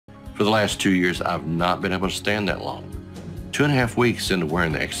For the last 2 years, I've not been able to stand that long. 2.5 weeks into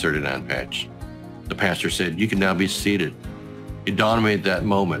wearing the X39 patch, the pastor said, "You can now be seated." It dawned on me at that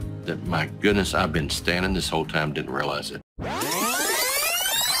moment that, my goodness, I've been standing this whole time, didn't realize it.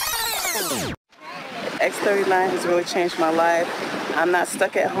 X39 has really changed my life. I'm not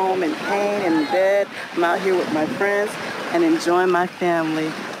stuck at home in pain, in bed. I'm out here with my friends and enjoying my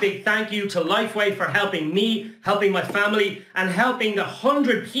family. Big thank you to LifeWave for helping me, helping my family, and helping the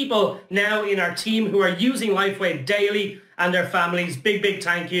 100 people now in our team who are using LifeWave daily and their families. Big, big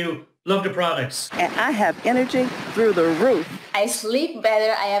thank you. Love the products. And I have energy through the roof. I sleep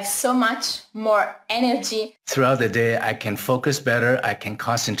better. I have so much more energy. Throughout the day, I can focus better. I can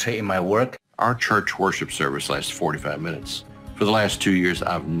concentrate in my work. Our church worship service lasts 45 minutes. For the last 2 years,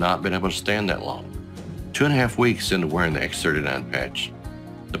 I've not been able to stand that long. 2.5 weeks into wearing the X39 patch,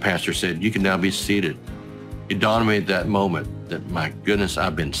 the pastor said, "You can now be seated." It dawned on me at that moment that, my goodness,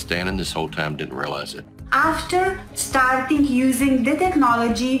 I've been standing this whole time, didn't realize it. After starting using the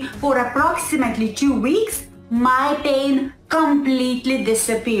technology for approximately 2 weeks, my pain completely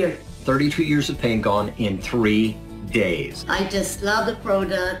disappeared. 32 years of pain gone in 3 days. I just love the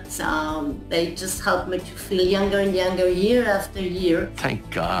products. They just help me to feel younger and younger year after year. Thank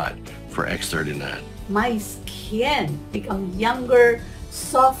God for X39. My skin become younger,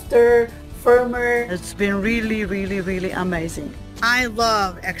 softer, firmer. It's been really, really, really amazing. I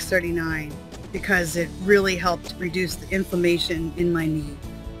love X39 because it really helped reduce the inflammation in my knee.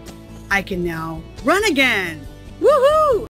 I can now run again. Woohoo!